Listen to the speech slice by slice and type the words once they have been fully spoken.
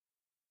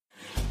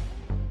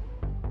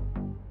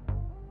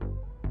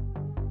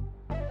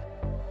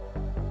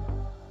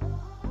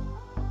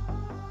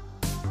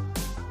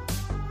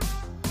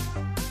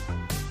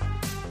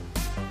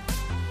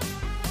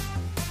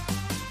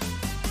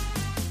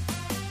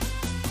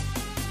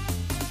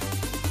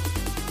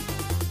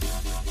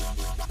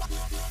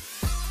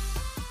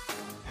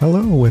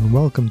Hello and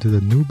welcome to the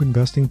Noob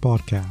Investing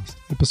Podcast,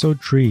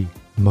 Episode 3,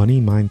 Money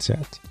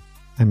Mindset.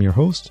 I'm your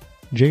host,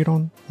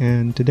 Jadon,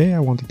 and today I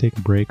want to take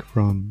a break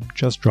from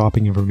just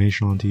dropping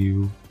information onto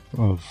you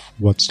of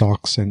what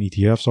stocks and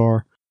ETFs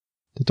are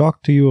to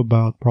talk to you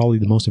about probably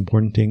the most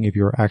important thing if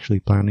you're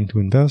actually planning to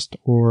invest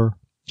or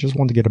just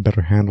want to get a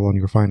better handle on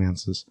your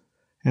finances,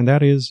 and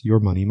that is your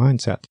money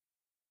mindset.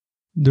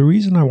 The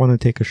reason I want to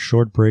take a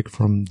short break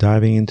from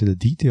diving into the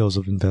details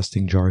of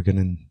investing jargon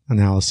and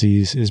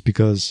analyses is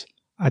because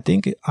I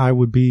think I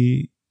would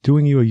be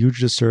doing you a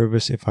huge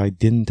disservice if I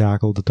didn't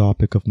tackle the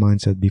topic of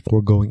mindset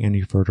before going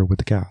any further with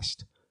the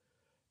cast.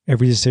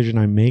 Every decision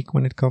I make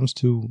when it comes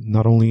to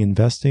not only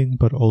investing,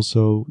 but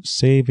also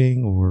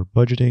saving or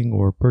budgeting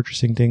or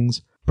purchasing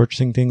things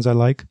I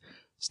like,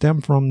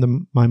 stem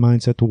from my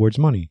mindset towards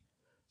money.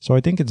 So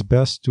I think it's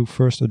best to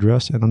first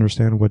address and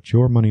understand what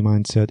your money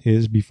mindset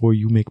is before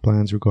you make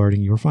plans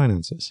regarding your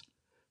finances.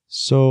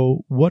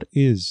 So what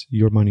is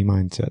your money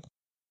mindset?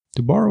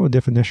 To borrow a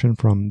definition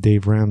from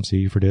Dave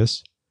Ramsey for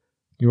this,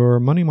 your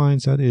money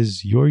mindset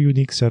is your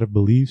unique set of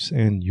beliefs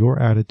and your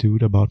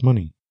attitude about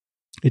money.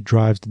 It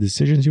drives the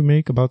decisions you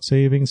make about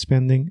saving,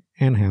 spending,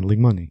 and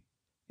handling money.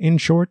 In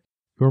short,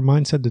 your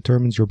mindset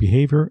determines your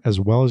behavior as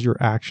well as your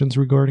actions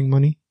regarding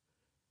money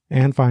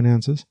and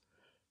finances,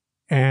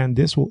 and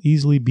this will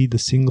easily be the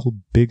single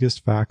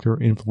biggest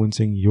factor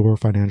influencing your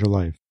financial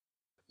life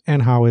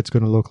and how it's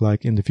going to look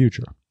like in the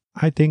future.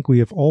 I think we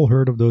have all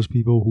heard of those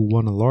people who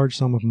won a large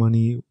sum of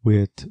money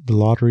with the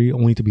lottery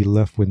only to be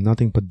left with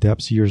nothing but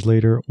debts years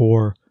later,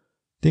 or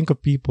think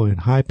of people in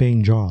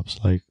high-paying jobs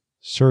like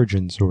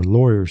surgeons or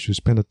lawyers who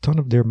spend a ton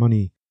of their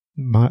money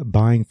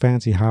buying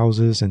fancy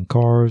houses and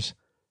cars,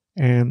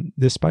 and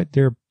despite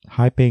their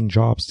high-paying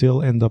jobs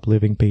still end up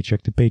living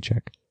paycheck to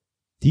paycheck.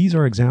 These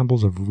are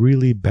examples of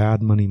really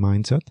bad money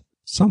mindset.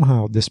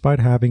 Somehow, despite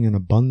having an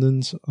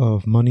abundance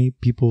of money,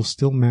 people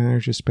still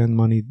manage to spend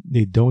money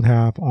they don't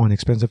have on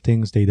expensive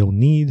things they don't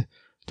need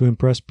to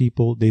impress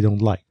people they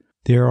don't like.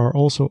 There are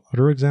also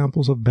other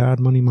examples of bad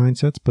money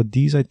mindsets, but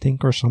these I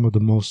think are some of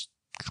the most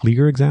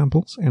clear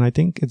examples, and I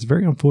think it's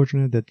very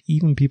unfortunate that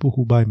even people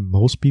who by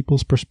most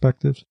people's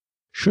perspectives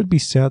should be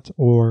set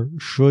or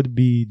should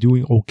be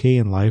doing okay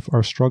in life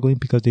are struggling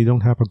because they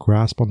don't have a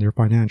grasp on their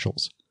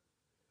financials.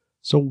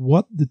 So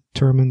what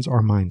determines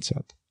our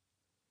mindset?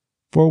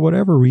 For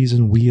whatever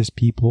reason, we as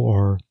people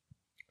are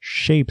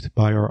shaped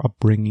by our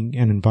upbringing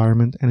and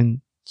environment,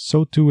 and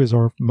so too is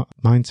our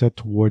mindset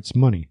towards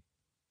money.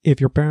 If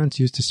your parents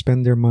used to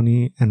spend their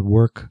money and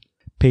work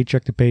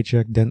paycheck to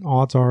paycheck, then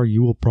odds are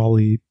you will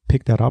probably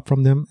pick that up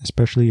from them,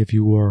 especially if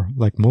you are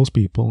like most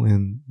people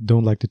and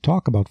don't like to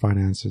talk about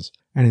finances,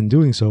 and in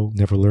doing so,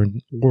 never learn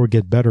or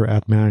get better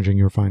at managing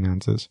your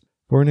finances.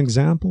 For an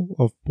example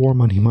of poor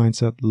money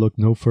mindset, look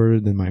no further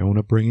than my own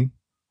upbringing.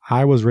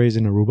 I was raised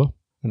in Aruba,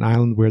 an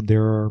island where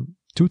there are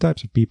two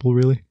types of people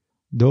really.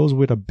 Those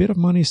with a bit of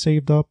money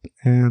saved up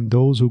and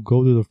those who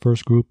go to the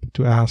first group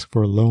to ask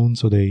for a loan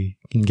so they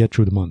can get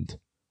through the month.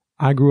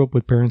 I grew up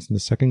with parents in the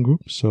second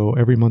group, so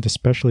every month,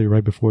 especially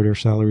right before their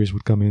salaries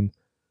would come in,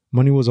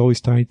 money was always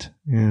tight,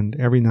 and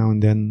every now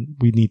and then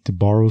we'd need to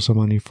borrow some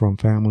money from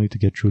family to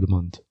get through the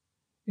month.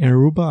 In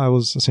Aruba, I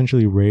was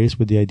essentially raised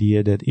with the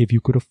idea that if you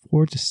could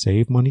afford to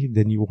save money,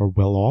 then you are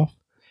well off,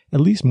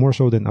 at least more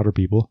so than other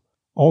people.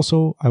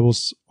 Also, I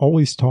was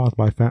always taught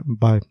by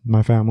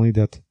my family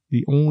that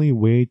the only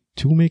way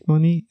to make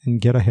money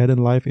and get ahead in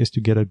life is to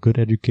get a good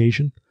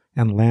education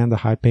and land a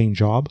high-paying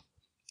job,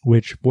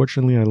 which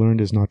fortunately I learned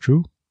is not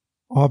true.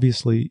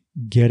 Obviously,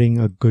 getting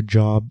a good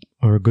job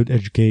or a good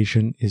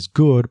education is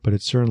good, but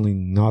it's certainly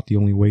not the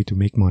only way to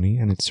make money,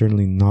 and it's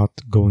certainly not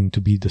going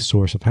to be the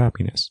source of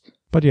happiness.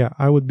 But yeah,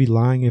 I would be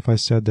lying if I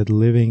said that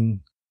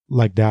living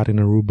like that in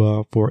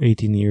Aruba for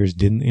 18 years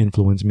didn't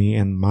influence me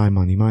and my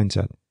money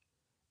mindset.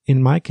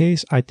 In my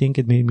case, I think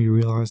it made me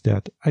realize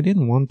that I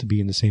didn't want to be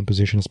in the same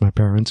position as my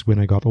parents when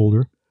I got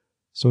older.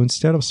 So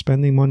instead of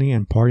spending money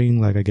and partying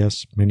like I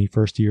guess many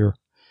first-year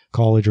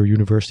college or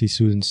university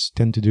students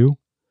tend to do,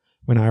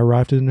 when I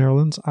arrived in the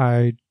Netherlands,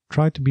 I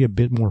tried to be a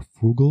bit more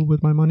frugal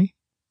with my money.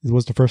 It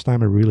was the first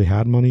time I really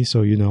had money,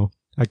 so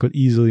I could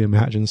easily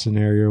imagine a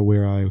scenario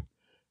where I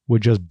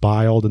would just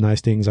buy all the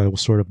nice things I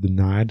was sort of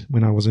denied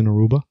when I was in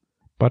Aruba.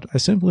 But I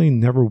simply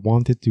never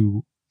wanted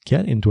to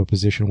get into a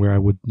position where I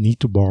would need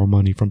to borrow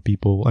money from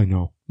people I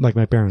know, like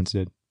my parents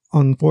did.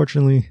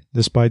 Unfortunately,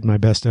 despite my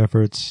best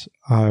efforts,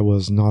 I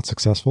was not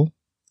successful.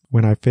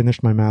 When I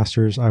finished my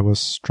master's, I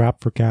was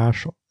strapped for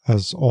cash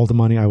as all the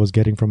money I was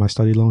getting from my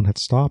study loan had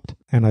stopped,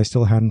 and I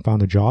still hadn't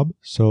found a job.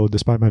 So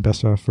despite my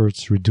best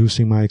efforts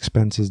reducing my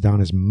expenses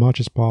down as much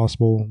as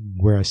possible,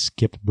 where I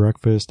skipped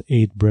breakfast,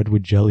 ate bread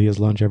with jelly as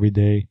lunch every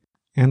day,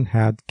 and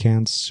had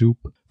canned soup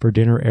for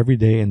dinner every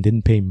day and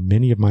didn't pay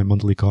many of my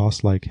monthly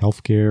costs like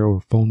healthcare or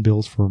phone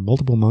bills for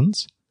multiple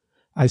months,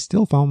 I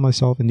still found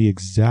myself in the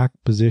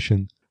exact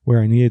position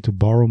where I needed to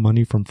borrow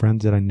money from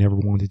friends that I never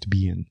wanted to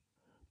be in.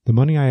 The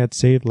money I had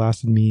saved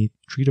lasted me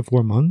 3 to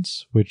 4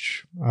 months,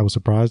 which I was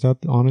surprised at,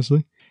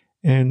 honestly,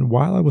 And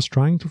while I was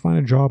trying to find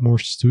a job more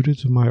suited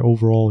to my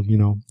overall,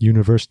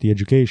 university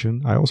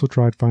education, I also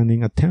tried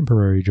finding a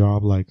temporary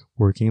job like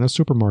working in a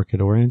supermarket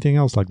or anything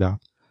else like that.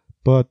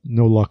 But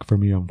no luck for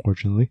me,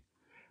 unfortunately.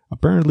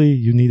 Apparently,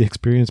 you need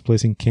experience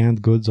placing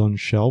canned goods on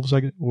shelves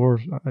or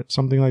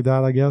something like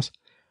that, I guess.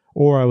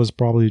 Or I was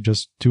probably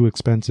just too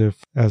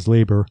expensive as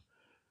labor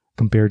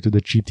compared to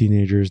the cheap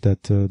teenagers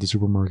that the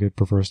supermarket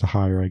prefers to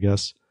hire, I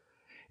guess.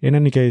 In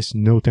any case,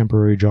 no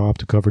temporary job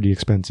to cover the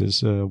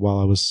expenses while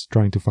I was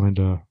trying to find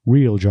a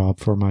real job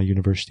for my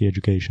university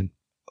education.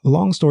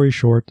 Long story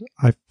short,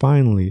 I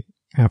finally,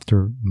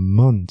 after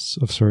months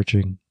of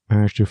searching,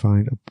 managed to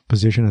find a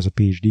position as a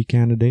PhD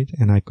candidate,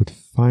 and I could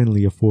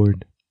finally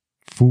afford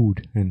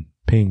food and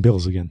paying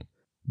bills again.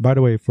 By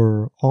the way,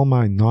 for all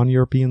my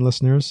non-European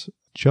listeners,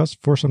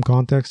 just for some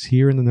context,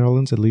 here in the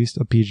Netherlands, at least,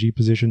 a PhD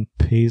position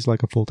pays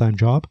like a full-time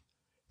job.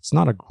 It's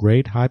not a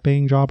great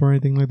high-paying job or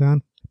anything like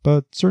that,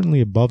 but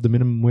certainly above the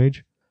minimum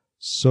wage.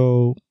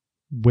 So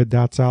with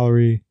that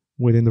salary,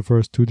 within the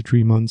first 2 to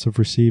 3 months of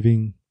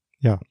receiving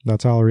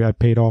that salary, I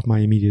paid off my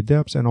immediate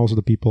debts and also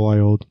the people I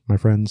owed, my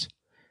friends,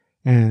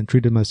 and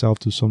treated myself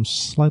to some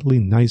slightly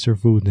nicer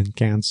food than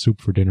canned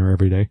soup for dinner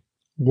every day.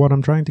 What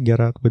I'm trying to get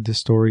at with this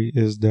story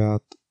is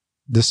that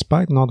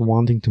despite not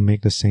wanting to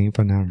make the same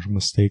financial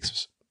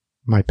mistakes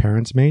my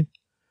parents made,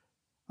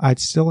 I'd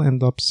still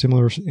end up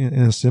in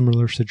a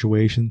similar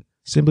situation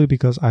simply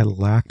because I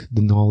lacked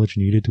the knowledge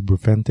needed to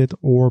prevent it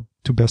or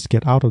to best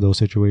get out of those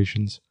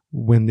situations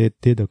when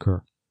it did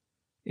occur.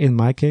 In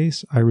my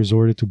case, I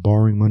resorted to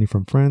borrowing money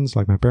from friends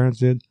like my parents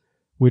did,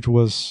 which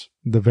was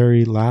the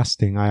very last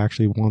thing I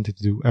actually wanted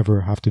to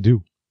ever have to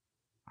do.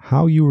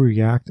 How you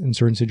react in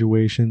certain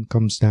situations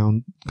comes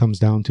down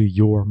to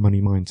your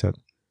money mindset.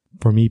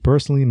 For me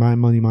personally, my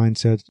money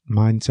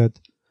mindset,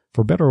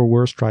 for better or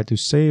worse, tried to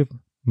save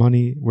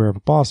money wherever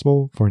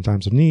possible for in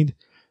times of need,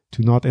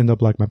 to not end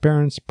up like my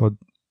parents, but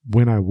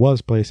when I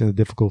was placed in a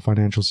difficult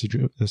financial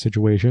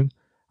situation,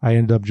 I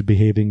ended up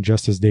behaving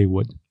just as they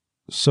would.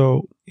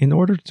 So, in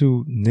order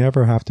to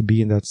never have to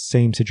be in that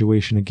same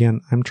situation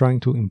again, I'm trying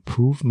to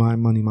improve my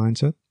money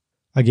mindset.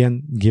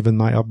 Again, given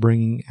my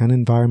upbringing and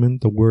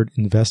environment, the word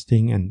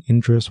investing and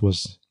interest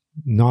was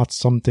not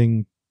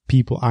something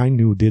people I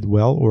knew did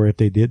well, or if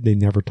they did, they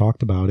never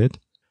talked about it.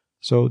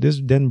 So this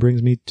then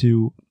brings me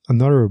to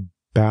another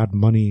bad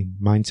money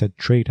mindset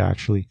trait,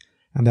 actually,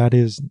 and that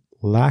is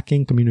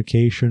lacking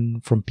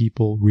communication from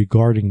people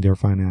regarding their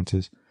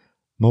finances.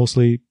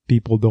 Mostly,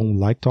 people don't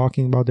like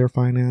talking about their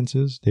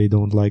finances. They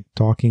don't like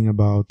talking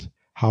about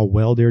how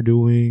well they're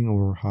doing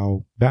or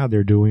how bad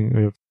they're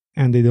doing,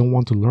 and they don't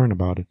want to learn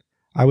about it.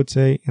 I would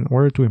say in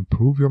order to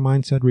improve your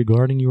mindset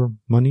regarding your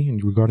money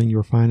and regarding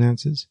your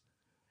finances,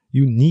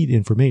 you need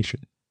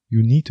information.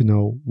 You need to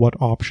know what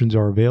options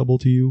are available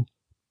to you,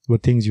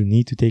 what things you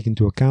need to take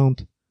into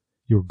account,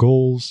 your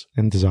goals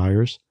and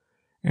desires,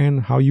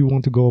 and how you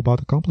want to go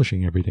about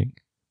accomplishing everything.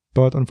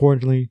 But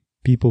unfortunately,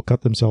 people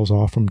cut themselves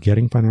off from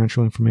getting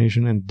financial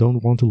information and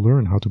don't want to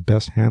learn how to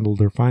best handle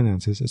their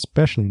finances,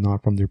 especially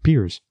not from their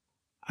peers.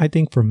 I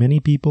think for many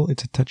people,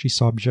 it's a touchy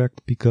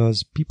subject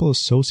because people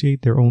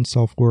associate their own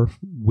self-worth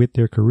with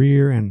their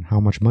career and how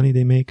much money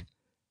they make.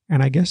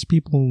 And I guess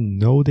people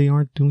know they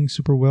aren't doing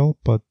super well,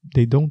 but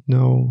they don't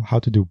know how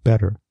to do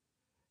better.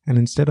 And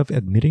instead of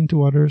admitting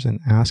to others and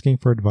asking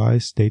for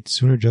advice, they'd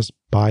sooner just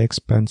buy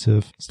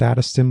expensive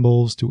status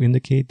symbols to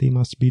indicate they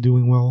must be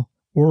doing well,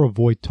 or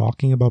avoid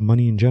talking about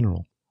money in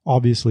general.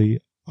 Obviously,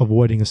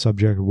 avoiding a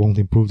subject won't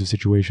improve the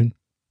situation,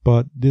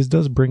 but this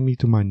does bring me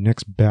to my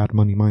next bad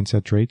money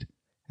mindset trait,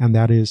 and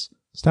that is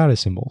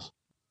status symbols.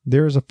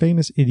 There is a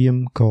famous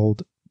idiom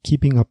called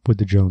keeping up with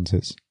the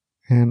Joneses.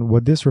 And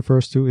what this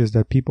refers to is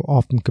that people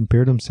often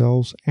compare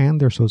themselves and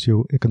their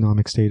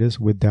socioeconomic status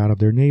with that of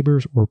their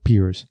neighbors or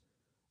peers.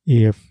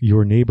 If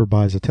your neighbor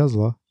buys a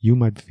Tesla, you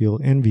might feel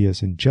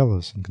envious and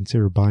jealous and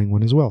consider buying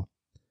one as well.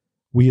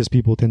 We as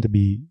people tend to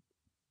be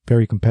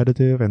very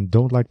competitive and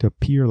don't like to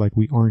appear like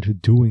we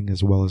aren't doing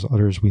as well as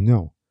others we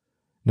know.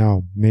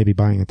 Now, maybe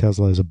buying a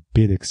Tesla is a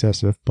bit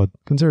excessive, but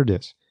consider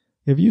this.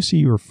 If you see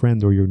your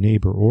friend or your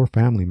neighbor or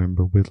family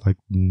member with like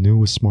the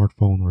newest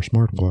smartphone or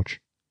smartwatch,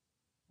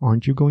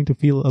 aren't you going to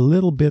feel a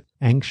little bit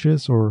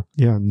anxious or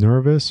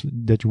nervous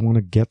that you want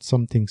to get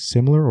something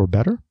similar or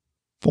better?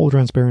 Full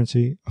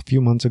transparency, a few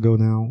months ago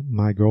now,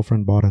 my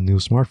girlfriend bought a new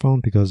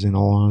smartphone because in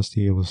all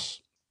honesty, it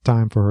was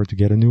time for her to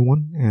get a new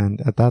one. And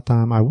at that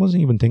time, I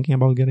wasn't even thinking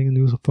about getting a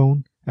new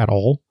phone at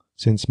all,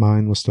 since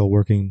mine was still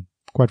working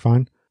quite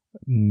fine.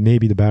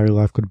 Maybe the battery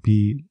life could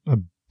be a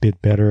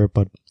bit better,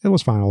 but it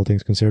was fine, all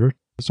things considered.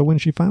 So when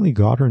she finally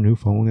got her new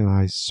phone and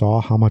I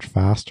saw how much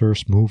faster,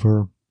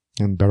 smoother,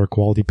 and better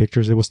quality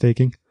pictures it was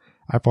taking,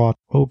 I thought,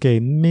 okay,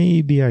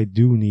 maybe I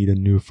do need a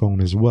new phone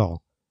as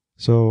well.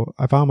 So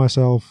I found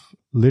myself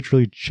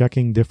literally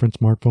checking different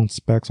smartphone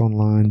specs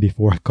online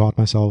before I caught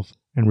myself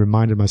and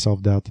reminded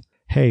myself that,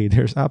 hey,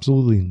 there's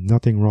absolutely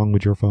nothing wrong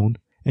with your phone,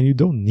 and you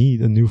don't need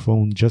a new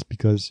phone just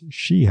because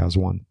she has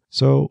one.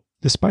 So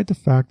despite the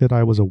fact that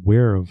I was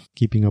aware of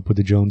keeping up with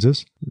the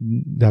Joneses,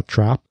 that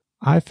trap,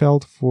 I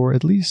felt for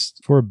at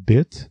least for a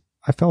bit,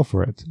 I fell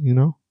for it, you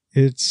know?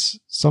 It's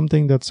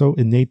something that's so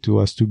innate to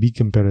us to be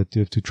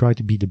competitive, to try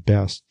to be the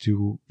best,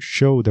 to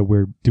show that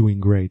we're doing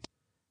great.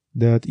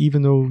 That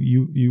even though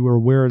you are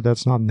aware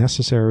that's not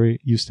necessary,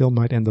 you still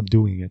might end up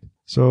doing it.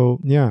 So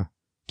yeah,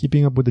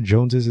 keeping up with the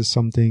Joneses is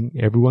something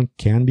everyone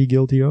can be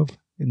guilty of.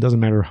 It doesn't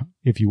matter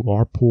if you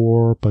are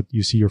poor, but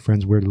you see your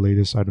friends wear the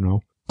latest, I don't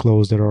know,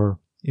 clothes that are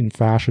in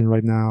fashion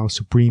right now,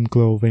 Supreme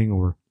clothing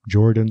or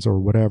Jordans or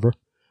whatever.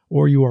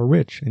 Or you are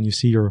rich and you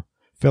see your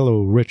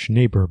fellow rich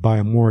neighbor buy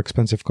a more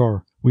expensive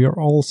car. We are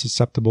all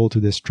susceptible to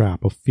this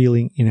trap of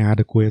feeling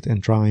inadequate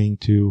and trying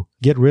to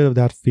get rid of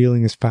that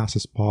feeling as fast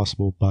as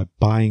possible by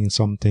buying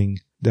something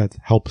that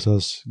helps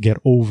us get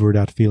over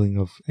that feeling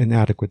of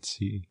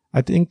inadequacy.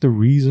 I think the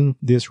reason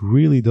this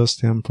really does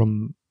stem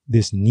from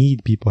this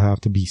need people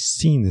have to be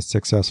seen as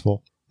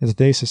successful. In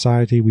today's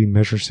society, we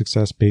measure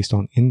success based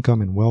on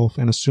income and wealth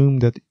and assume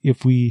that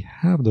if we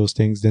have those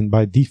things, then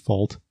by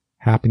default,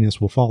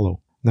 happiness will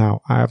follow.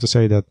 Now, I have to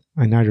say that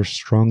I neither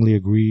strongly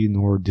agree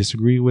nor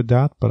disagree with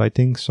that, but I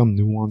think some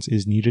nuance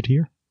is needed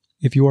here.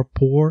 If you are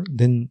poor,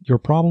 then your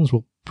problems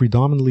will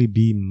predominantly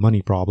be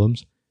money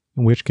problems,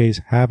 in which case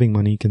having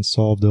money can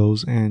solve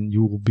those and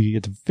you will be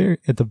at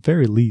the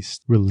very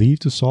least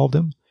relieved to solve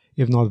them,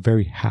 if not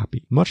very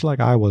happy. Much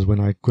like I was when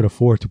I could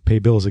afford to pay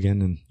bills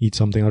again and eat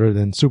something other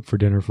than soup for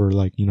dinner for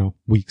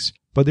weeks.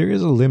 But there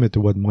is a limit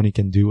to what money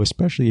can do,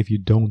 especially if you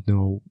don't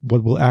know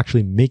what will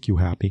actually make you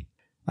happy.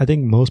 I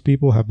think most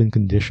people have been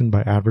conditioned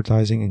by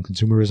advertising and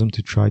consumerism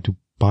to try to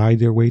buy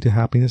their way to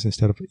happiness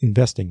instead of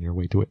investing their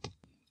way to it.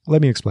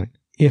 Let me explain.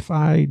 If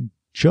I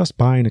just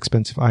buy an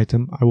expensive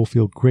item, I will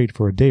feel great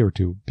for a day or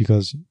two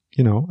because,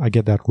 I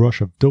get that rush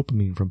of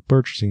dopamine from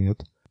purchasing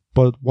it.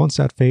 But once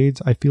that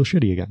fades, I feel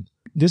shitty again.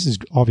 This is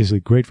obviously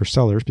great for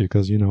sellers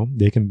because,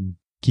 they can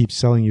keep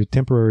selling you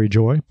temporary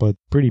joy, but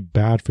pretty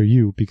bad for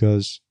you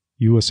because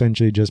you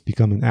essentially just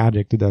become an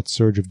addict to that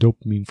surge of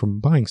dopamine from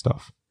buying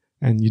stuff.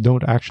 And you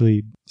don't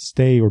actually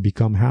stay or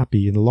become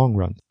happy in the long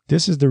run.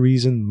 This is the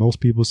reason most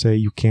people say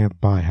you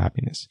can't buy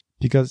happiness,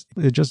 because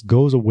it just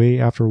goes away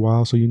after a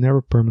while, so you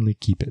never permanently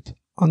keep it.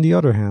 On the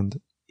other hand,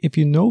 if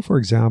you know, for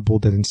example,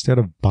 that instead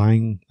of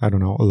buying, a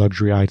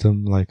luxury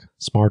item like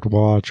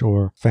smartwatch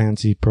or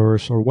fancy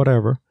purse or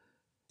whatever,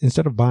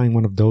 instead of buying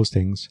one of those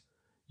things,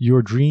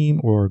 your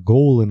dream or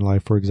goal in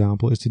life, for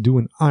example, is to do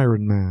an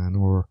Ironman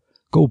or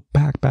go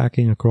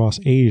backpacking across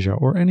Asia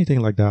or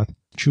anything like that,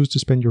 choose to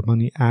spend your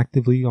money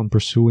actively on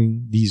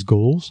pursuing these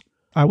goals,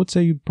 I would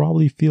say you'd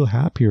probably feel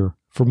happier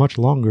for much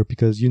longer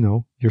because,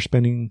 you're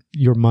spending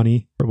your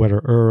money,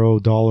 whether euro,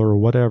 dollar, or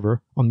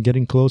whatever, on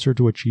getting closer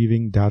to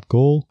achieving that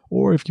goal.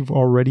 Or if you've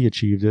already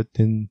achieved it,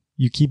 then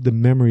you keep the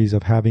memories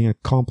of having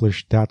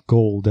accomplished that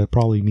goal that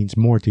probably means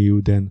more to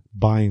you than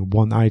buying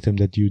one item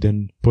that you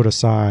then put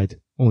aside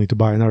only to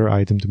buy another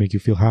item to make you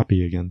feel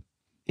happy again.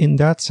 In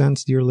that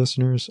sense, dear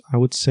listeners, I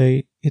would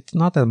say it's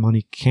not that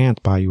money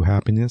can't buy you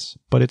happiness,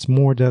 but it's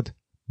more that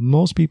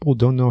most people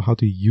don't know how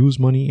to use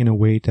money in a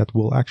way that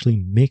will actually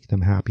make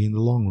them happy in the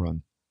long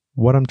run.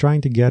 What I'm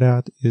trying to get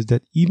at is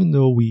that even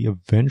though we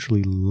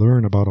eventually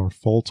learn about our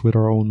faults with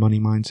our own money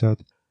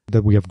mindset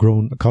that we have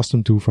grown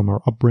accustomed to from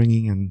our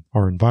upbringing and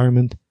our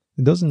environment,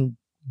 it doesn't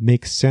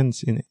make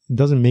sense and it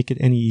doesn't make it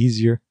any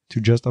easier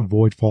to just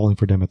avoid falling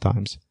for them at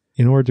times.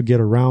 In order to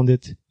get around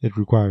it, it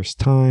requires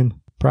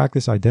time,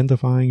 practice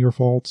identifying your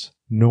faults,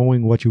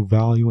 knowing what you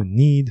value and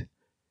need,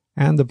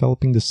 and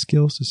developing the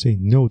skills to say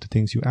no to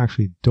things you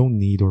actually don't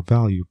need or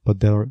value, but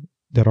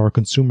that our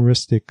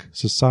consumeristic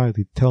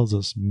society tells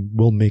us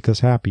will make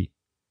us happy.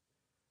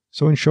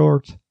 So in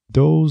short,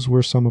 those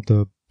were some of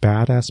the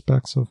bad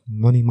aspects of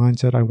money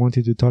mindset I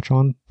wanted to touch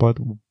on, but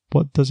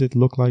what does it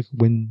look like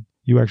when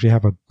you actually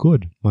have a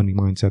good money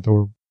mindset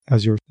or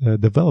as you're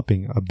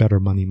developing a better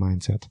money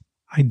mindset?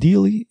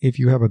 Ideally, if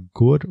you have a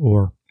good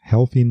or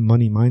healthy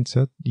money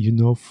mindset, you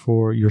know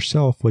for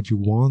yourself what you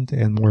want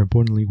and more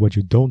importantly what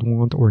you don't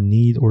want or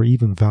need or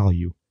even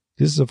value.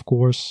 This of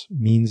course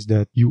means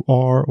that you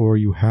are or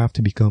you have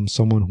to become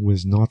someone who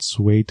is not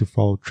swayed to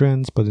follow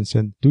trends but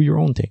instead do your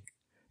own thing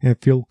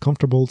and feel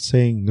comfortable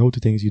saying no to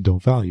things you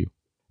don't value.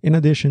 In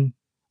addition,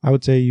 I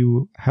would say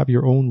you have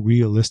your own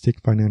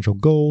realistic financial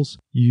goals.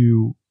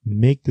 You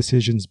make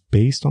decisions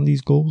based on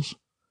these goals.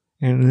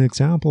 And an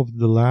example of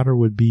the latter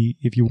would be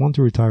if you want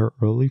to retire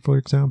early, for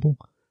example,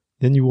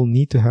 then you will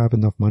need to have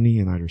enough money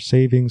in either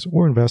savings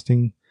or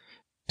investing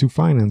to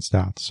finance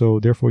that. So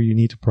therefore you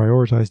need to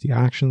prioritize the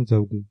actions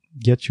that will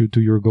get you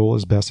to your goal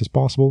as best as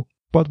possible,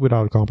 but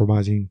without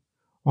compromising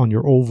on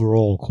your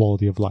overall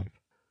quality of life.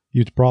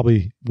 You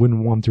probably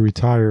wouldn't want to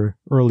retire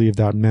early if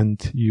that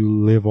meant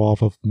you live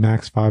off of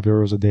max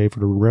 €5 a day for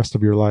the rest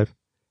of your life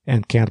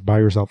and can't buy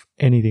yourself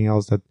anything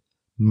else that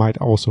might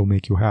also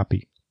make you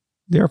happy.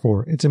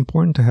 Therefore, it's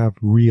important to have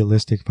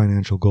realistic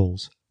financial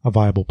goals, a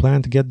viable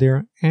plan to get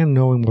there, and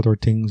knowing what are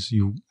things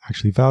you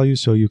actually value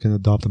so you can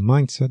adopt a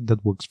mindset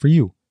that works for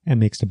you and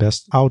makes the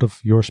best out of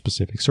your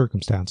specific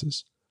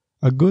circumstances.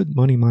 A good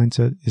money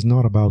mindset is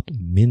not about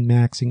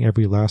min-maxing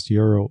every last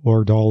euro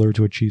or dollar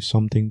to achieve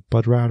something,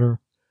 but rather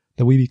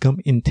that we become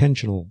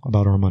intentional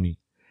about our money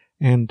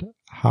and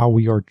how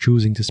we are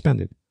choosing to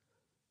spend it.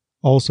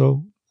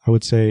 Also, I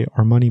would say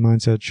our money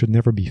mindset should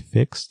never be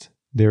fixed.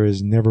 There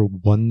is never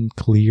one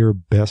clear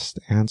best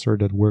answer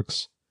that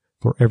works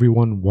for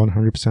everyone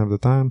 100% of the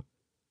time.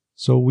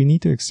 So we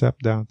need to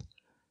accept that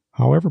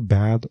however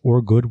bad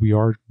or good we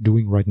are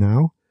doing right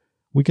now,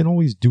 we can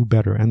always do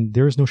better, and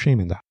there is no shame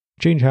in that.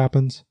 Change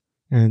happens,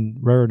 and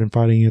rather than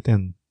fighting it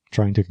and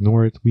trying to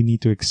ignore it, we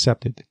need to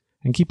accept it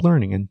and keep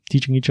learning and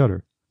teaching each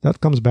other. That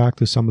comes back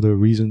to some of the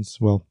reasons,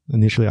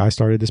 initially I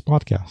started this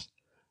podcast,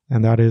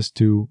 and that is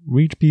to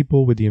reach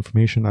people with the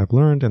information I've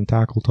learned and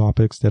tackle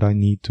topics that I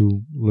need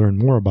to learn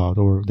more about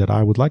or that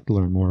I would like to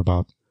learn more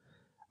about.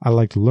 I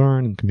like to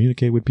learn and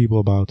communicate with people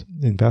about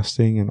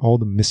investing and all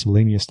the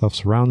miscellaneous stuff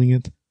surrounding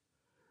it,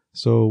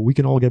 so we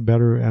can all get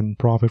better and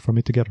profit from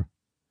it together.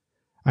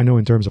 I know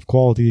in terms of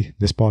quality,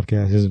 this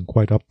podcast isn't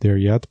quite up there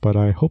yet, but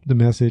I hope the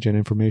message and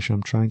information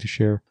I'm trying to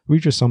share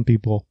reaches some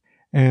people.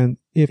 And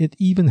if it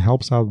even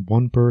helps out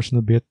one person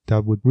a bit,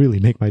 that would really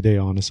make my day,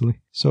 honestly.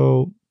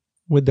 So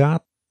with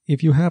that,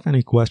 if you have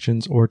any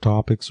questions or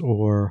topics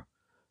or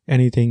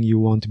anything you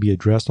want to be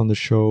addressed on the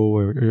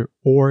show,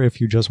 or if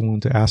you just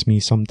want to ask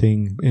me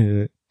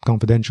something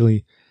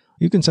confidentially,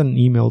 you can send an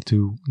email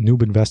to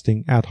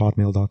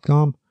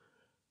noobinvesting@hotmail.com.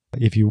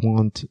 If you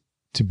want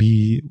to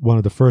be one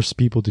of the first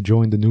people to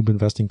join the Noob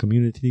Investing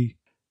community,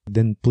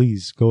 then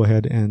please go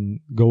ahead and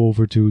go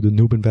over to the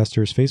Noob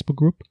Investors Facebook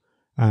group.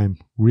 I'm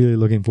really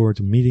looking forward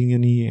to meeting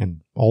any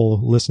and all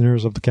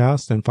listeners of the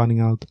cast and finding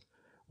out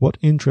what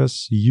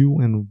interests you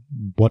and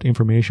what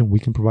information we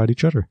can provide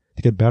each other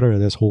to get better at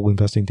this whole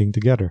investing thing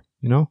together,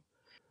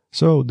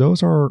 So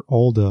those are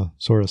all the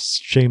sort of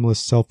shameless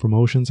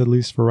self-promotions, at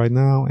least for right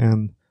now,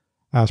 and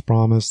as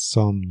promised,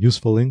 some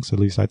useful links, at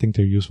least I think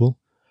they're useful,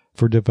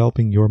 for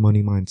developing your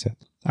money mindset.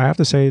 I have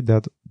to say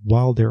that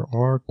while there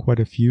are quite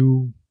a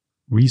few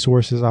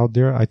resources out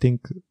there, I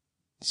think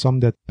some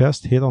that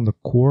best hit on the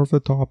core of the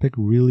topic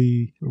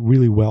really,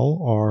 really well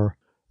are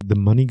the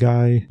Money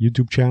Guy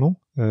YouTube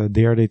channel.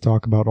 There they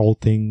talk about all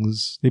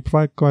things. They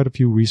provide quite a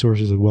few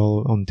resources as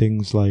well on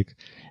things like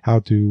how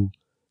to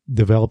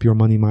develop your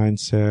money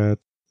mindset,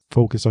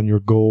 focus on your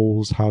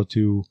goals, how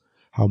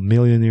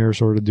millionaires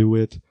sort of do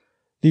it,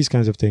 these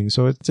kinds of things.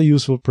 So it's a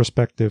useful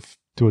perspective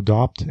to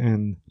adopt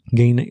and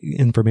gain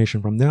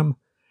information from them.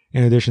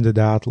 In addition to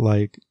that,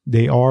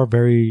 they are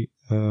very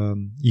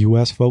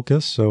US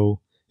focused. So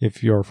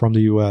if you're from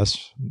the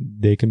US,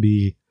 they can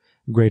be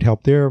great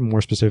help there,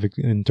 more specific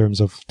in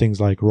terms of things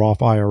like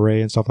Roth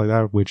IRA and stuff like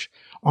that, which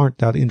aren't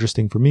that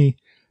interesting for me.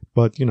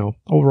 But,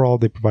 overall,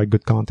 they provide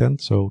good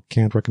content, so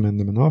can't recommend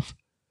them enough.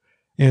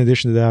 In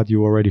addition to that,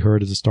 you already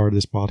heard at the start of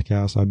this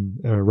podcast, I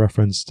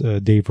referenced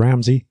Dave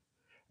Ramsey.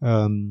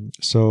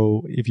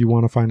 So if you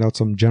want to find out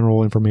some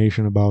general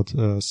information about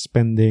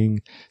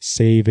spending,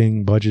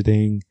 saving,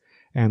 budgeting,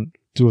 and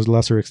to a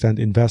lesser extent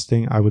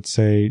investing, I would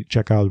say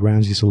check out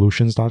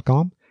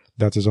RamseySolutions.com.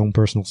 That's his own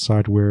personal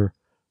site where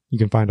you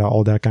can find out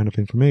all that kind of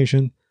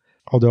information.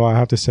 Although I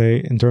have to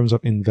say, in terms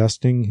of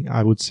investing,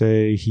 I would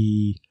say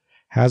he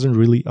hasn't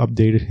really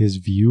updated his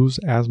views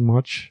as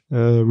much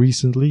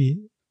recently.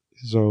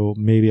 So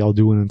maybe I'll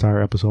do an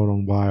entire episode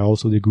on why I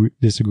also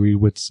disagree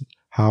with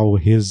how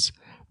his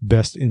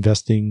best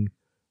investing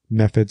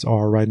methods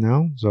are right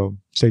now. So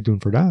stay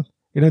tuned for that.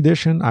 In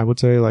addition, I would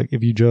say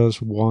if you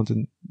just want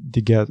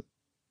to get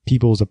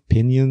people's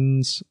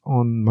opinions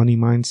on money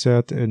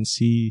mindset and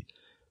see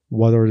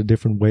what are the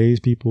different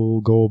ways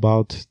people go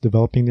about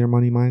developing their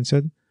money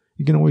mindset,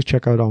 you can always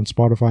check out on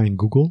Spotify and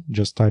Google.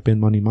 Just type in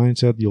money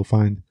mindset. You'll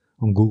find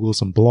on Google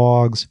some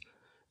blogs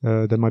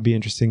that might be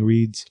interesting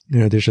reads.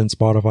 In addition,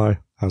 Spotify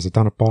has a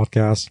ton of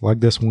podcasts like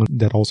this one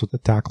that also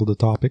tackle the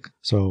topic.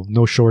 So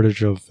no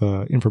shortage of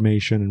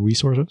information and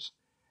resources.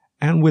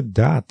 And with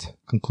that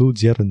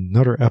concludes yet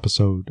another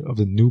episode of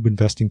the Noob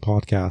Investing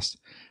Podcast.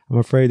 I'm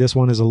afraid this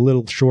one is a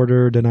little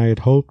shorter than I had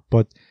hoped,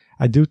 but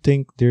I do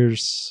think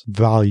there's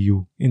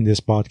value in this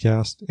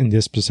podcast, in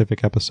this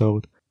specific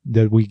episode,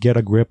 that we get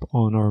a grip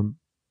on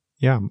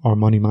our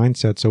money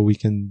mindset so we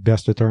can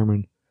best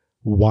determine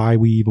why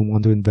we even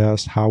want to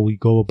invest, how we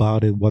go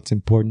about it, what's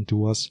important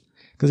to us.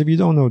 Because if you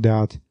don't know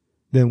that,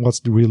 then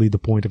what's really the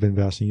point of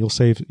investing?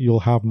 You'll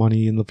have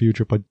money in the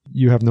future, but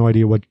you have no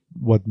idea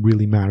what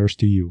really matters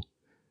to you.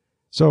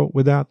 So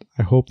with that,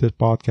 I hope this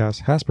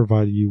podcast has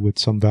provided you with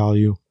some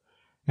value.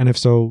 And if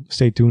so,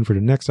 stay tuned for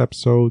the next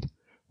episode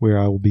where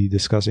I will be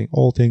discussing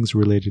all things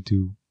related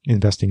to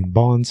investing in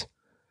bonds.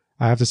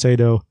 I have to say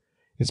though,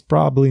 it's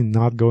probably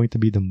not going to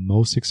be the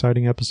most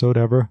exciting episode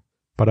ever,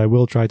 but I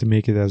will try to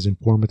make it as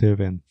informative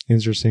and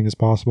interesting as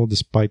possible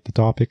despite the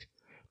topic.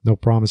 No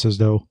promises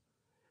though.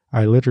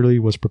 I literally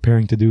was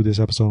preparing to do this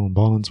episode on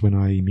bonds when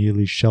I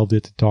immediately shelved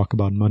it to talk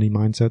about money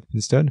mindset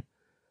instead.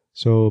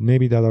 So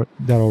maybe that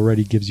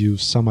already gives you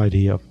some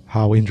idea of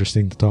how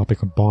interesting the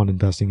topic of bond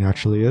investing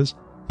actually is.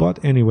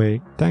 But anyway,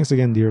 thanks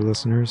again, dear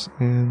listeners.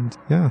 And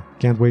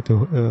can't wait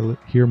to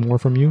hear more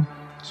from you.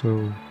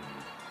 So,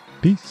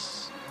 peace.